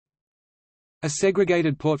A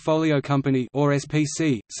segregated portfolio company or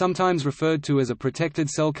SPC, sometimes referred to as a protected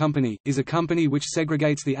cell company, is a company which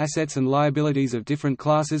segregates the assets and liabilities of different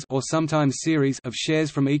classes or sometimes series of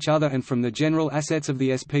shares from each other and from the general assets of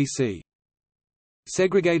the SPC.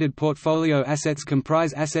 Segregated portfolio assets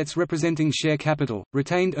comprise assets representing share capital,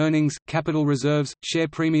 retained earnings, capital reserves, share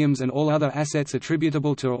premiums and all other assets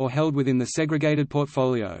attributable to or held within the segregated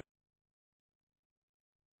portfolio.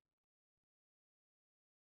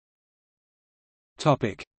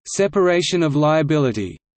 Separation of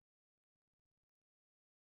liability.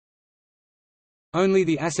 Only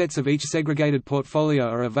the assets of each segregated portfolio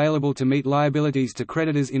are available to meet liabilities to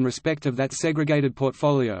creditors in respect of that segregated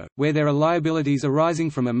portfolio. Where there are liabilities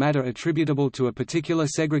arising from a matter attributable to a particular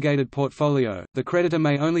segregated portfolio, the creditor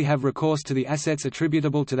may only have recourse to the assets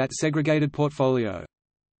attributable to that segregated portfolio.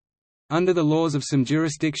 Under the laws of some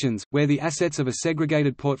jurisdictions, where the assets of a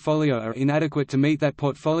segregated portfolio are inadequate to meet that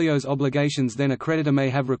portfolio's obligations, then a creditor may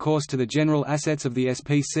have recourse to the general assets of the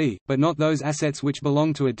SPC, but not those assets which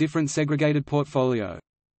belong to a different segregated portfolio.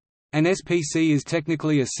 An SPC is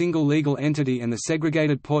technically a single legal entity, and the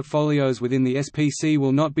segregated portfolios within the SPC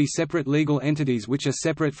will not be separate legal entities which are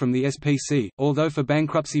separate from the SPC, although for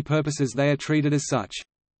bankruptcy purposes they are treated as such.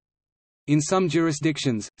 In some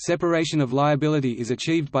jurisdictions, separation of liability is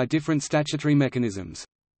achieved by different statutory mechanisms.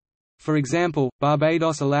 For example,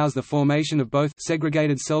 Barbados allows the formation of both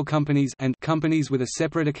segregated cell companies and companies with a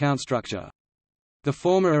separate account structure. The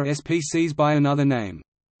former are SPCs by another name.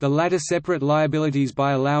 The latter separate liabilities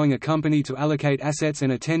by allowing a company to allocate assets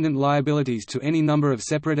and attendant liabilities to any number of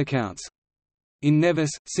separate accounts. In Nevis,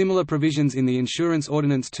 similar provisions in the Insurance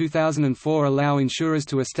Ordinance 2004 allow insurers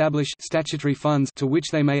to establish statutory funds to which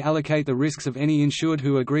they may allocate the risks of any insured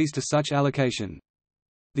who agrees to such allocation.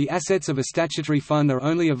 The assets of a statutory fund are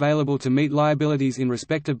only available to meet liabilities in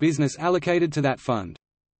respect of business allocated to that fund.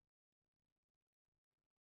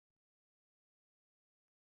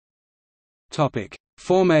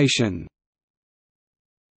 Formation.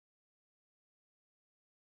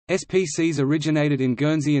 SPCs originated in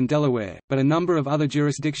Guernsey and Delaware, but a number of other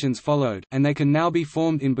jurisdictions followed, and they can now be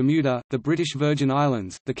formed in Bermuda, the British Virgin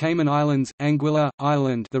Islands, the Cayman Islands, Anguilla,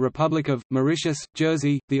 Ireland, the Republic of Mauritius,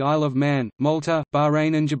 Jersey, the Isle of Man, Malta,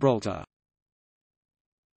 Bahrain and Gibraltar.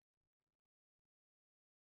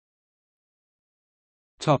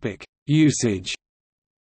 Usage.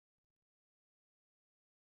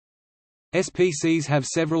 SPCs have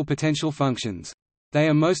several potential functions. They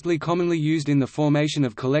are mostly commonly used in the formation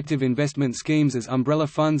of collective investment schemes as umbrella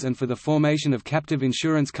funds and for the formation of captive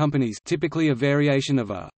insurance companies, typically a variation of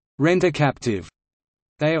a rent-a-captive.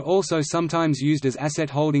 They are also sometimes used as asset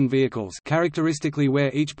holding vehicles, characteristically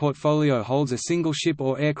where each portfolio holds a single ship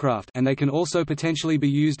or aircraft, and they can also potentially be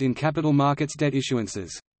used in capital markets debt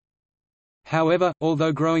issuances. However,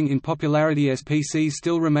 although growing in popularity, SPCs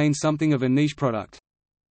still remain something of a niche product.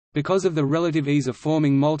 Because of the relative ease of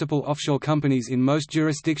forming multiple offshore companies in most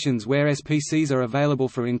jurisdictions where SPCs are available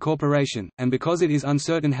for incorporation, and because it is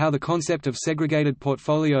uncertain how the concept of segregated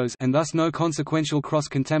portfolios and thus no consequential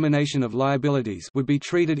cross-contamination of liabilities would be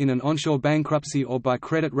treated in an onshore bankruptcy or by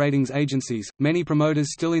credit ratings agencies, many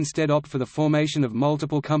promoters still instead opt for the formation of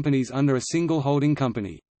multiple companies under a single holding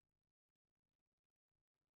company.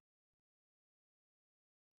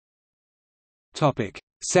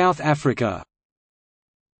 South Africa.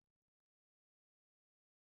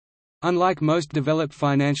 Unlike most developed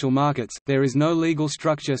financial markets, there is no legal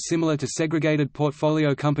structure similar to segregated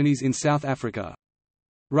portfolio companies in South Africa.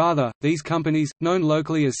 Rather, these companies, known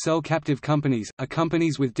locally as cell captive companies, are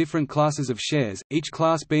companies with different classes of shares, each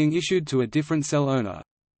class being issued to a different cell owner.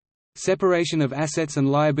 Separation of assets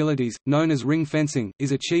and liabilities, known as ring fencing,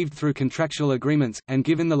 is achieved through contractual agreements, and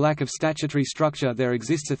given the lack of statutory structure, there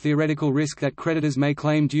exists a theoretical risk that creditors may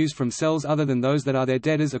claim dues from cells other than those that are their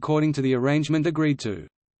debtors according to the arrangement agreed to.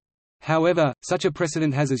 However, such a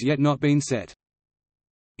precedent has as yet not been set.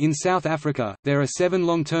 In South Africa, there are 7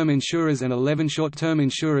 long-term insurers and 11 short-term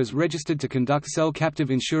insurers registered to conduct cell captive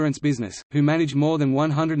insurance business, who manage more than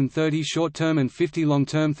 130 short-term and 50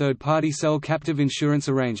 long-term third-party cell captive insurance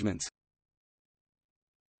arrangements.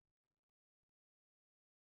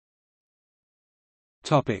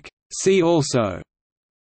 See also: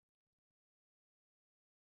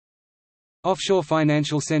 Offshore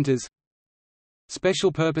financial centers,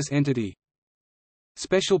 Special purpose entity,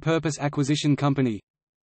 Special purpose acquisition company,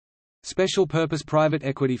 Special purpose private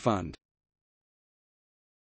equity fund.